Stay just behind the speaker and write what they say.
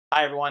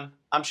Hi everyone,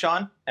 I'm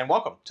Sean, and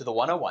welcome to the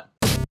 101.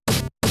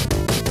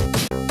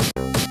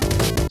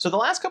 So the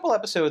last couple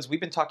episodes we've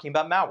been talking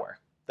about malware,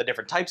 the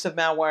different types of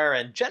malware,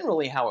 and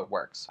generally how it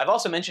works. I've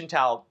also mentioned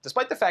how,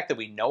 despite the fact that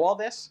we know all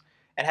this,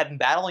 and have been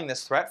battling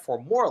this threat for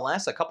more or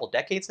less a couple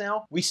decades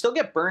now, we still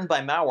get burned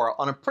by malware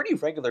on a pretty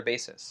regular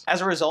basis.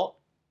 As a result,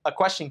 a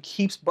question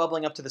keeps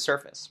bubbling up to the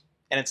surface,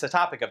 and it's the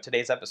topic of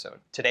today's episode.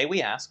 Today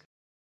we ask,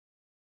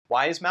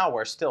 why is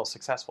malware still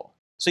successful?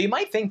 So you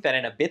might think that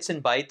in a bits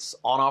and bytes,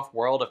 on-off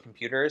world of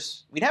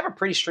computers, we'd have a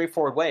pretty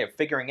straightforward way of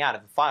figuring out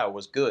if a file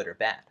was good or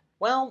bad.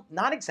 Well,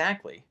 not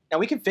exactly. Now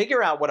we can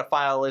figure out what a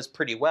file is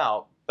pretty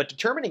well, but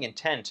determining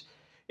intent,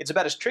 it's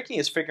about as tricky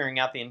as figuring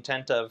out the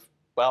intent of,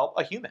 well,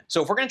 a human.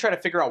 So if we're going to try to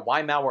figure out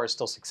why malware is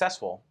still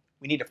successful,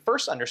 we need to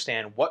first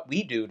understand what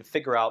we do to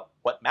figure out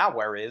what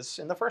malware is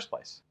in the first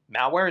place.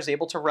 Malware is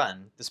able to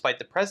run despite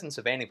the presence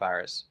of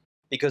antivirus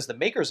because the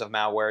makers of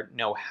malware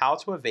know how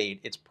to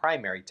evade its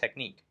primary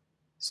technique,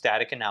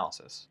 static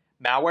analysis.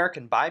 Malware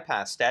can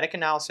bypass static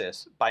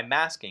analysis by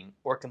masking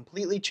or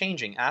completely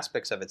changing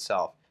aspects of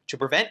itself to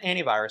prevent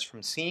antivirus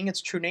from seeing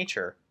its true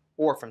nature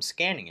or from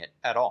scanning it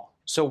at all.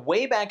 So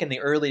way back in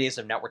the early days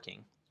of networking,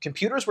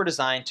 computers were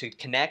designed to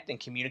connect and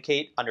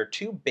communicate under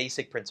two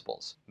basic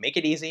principles: make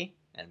it easy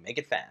and make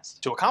it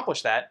fast. To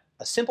accomplish that,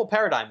 a simple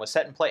paradigm was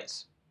set in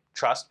place.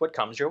 Trust what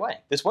comes your way.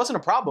 This wasn't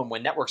a problem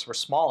when networks were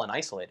small and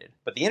isolated,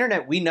 but the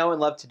internet we know and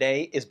love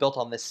today is built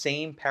on the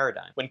same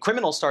paradigm. When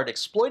criminals started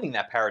exploiting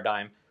that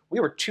paradigm,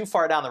 we were too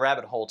far down the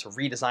rabbit hole to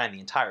redesign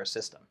the entire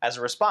system. As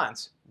a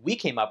response, we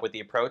came up with the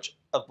approach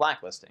of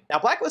blacklisting. Now,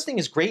 blacklisting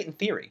is great in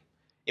theory.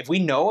 If we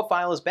know a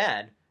file is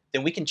bad,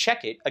 then we can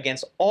check it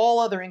against all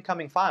other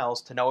incoming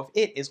files to know if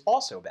it is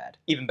also bad.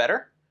 Even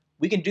better,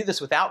 we can do this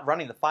without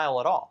running the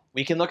file at all.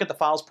 We can look at the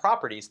file's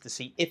properties to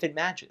see if it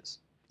matches,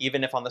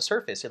 even if on the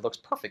surface it looks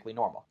perfectly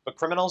normal. But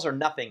criminals are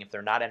nothing if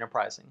they're not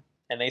enterprising,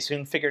 and they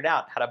soon figured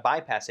out how to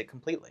bypass it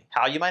completely.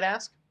 How, you might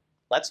ask?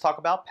 Let's talk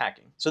about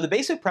packing. So the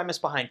basic premise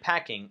behind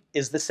packing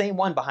is the same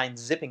one behind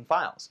zipping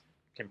files: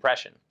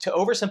 compression. To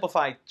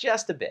oversimplify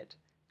just a bit,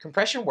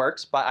 compression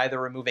works by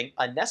either removing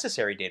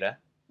unnecessary data,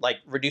 like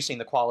reducing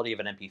the quality of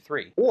an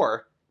MP3,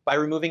 or by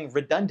removing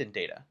redundant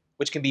data,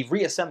 which can be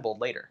reassembled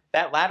later.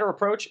 That latter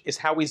approach is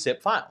how we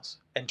zip files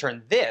and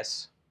turn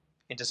this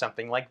into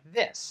something like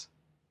this.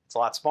 It's a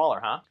lot smaller,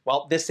 huh?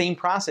 Well, this same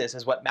process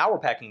is what malware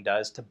packing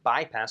does to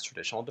bypass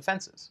traditional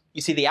defenses.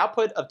 You see, the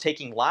output of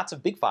taking lots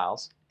of big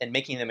files and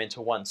making them into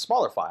one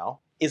smaller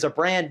file is a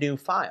brand new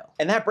file.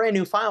 And that brand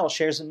new file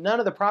shares none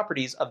of the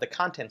properties of the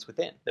contents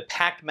within. The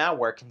packed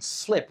malware can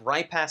slip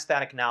right past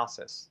static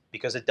analysis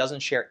because it doesn't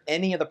share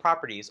any of the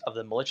properties of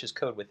the malicious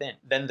code within.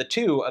 Then the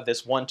two of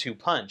this 1-2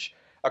 punch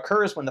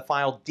occurs when the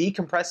file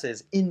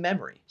decompresses in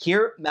memory.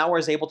 Here, malware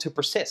is able to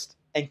persist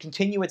and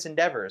continue its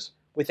endeavors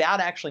without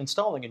actually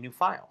installing a new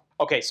file.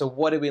 Okay, so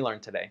what did we learn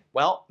today?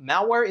 Well,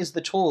 malware is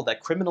the tool that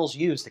criminals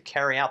use to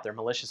carry out their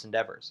malicious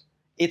endeavors.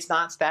 It's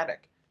not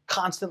static,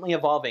 constantly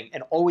evolving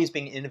and always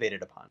being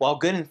innovated upon. While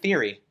good in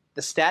theory,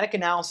 the static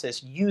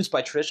analysis used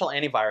by traditional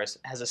antivirus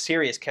has a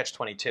serious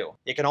catch-22.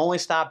 It can only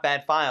stop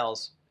bad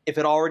files if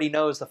it already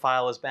knows the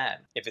file is bad.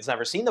 If it's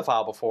never seen the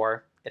file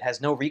before, it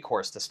has no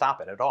recourse to stop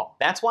it at all.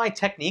 That's why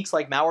techniques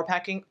like malware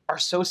packing are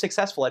so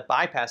successful at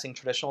bypassing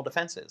traditional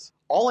defenses.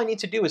 All I need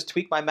to do is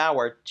tweak my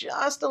malware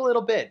just a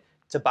little bit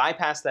to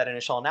bypass that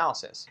initial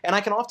analysis. And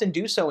I can often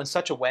do so in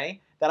such a way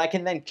that I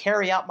can then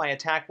carry out my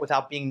attack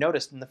without being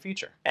noticed in the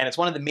future. And it's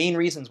one of the main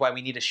reasons why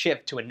we need to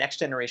shift to a next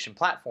generation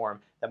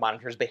platform that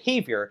monitors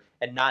behavior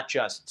and not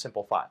just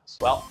simple files.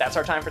 Well, that's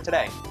our time for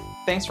today.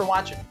 Thanks for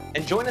watching,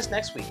 and join us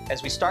next week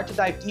as we start to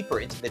dive deeper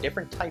into the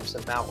different types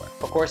of malware.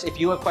 Of course, if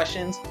you have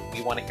questions,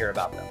 we want to hear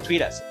about them.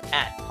 Tweet us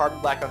at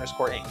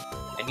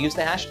carbonblack_inc and use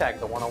the hashtag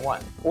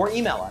the101, or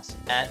email us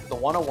at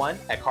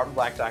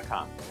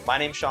the101@carbonblack.com. My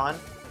name's Sean.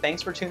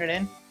 Thanks for tuning in,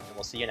 and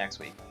we'll see you next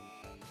week.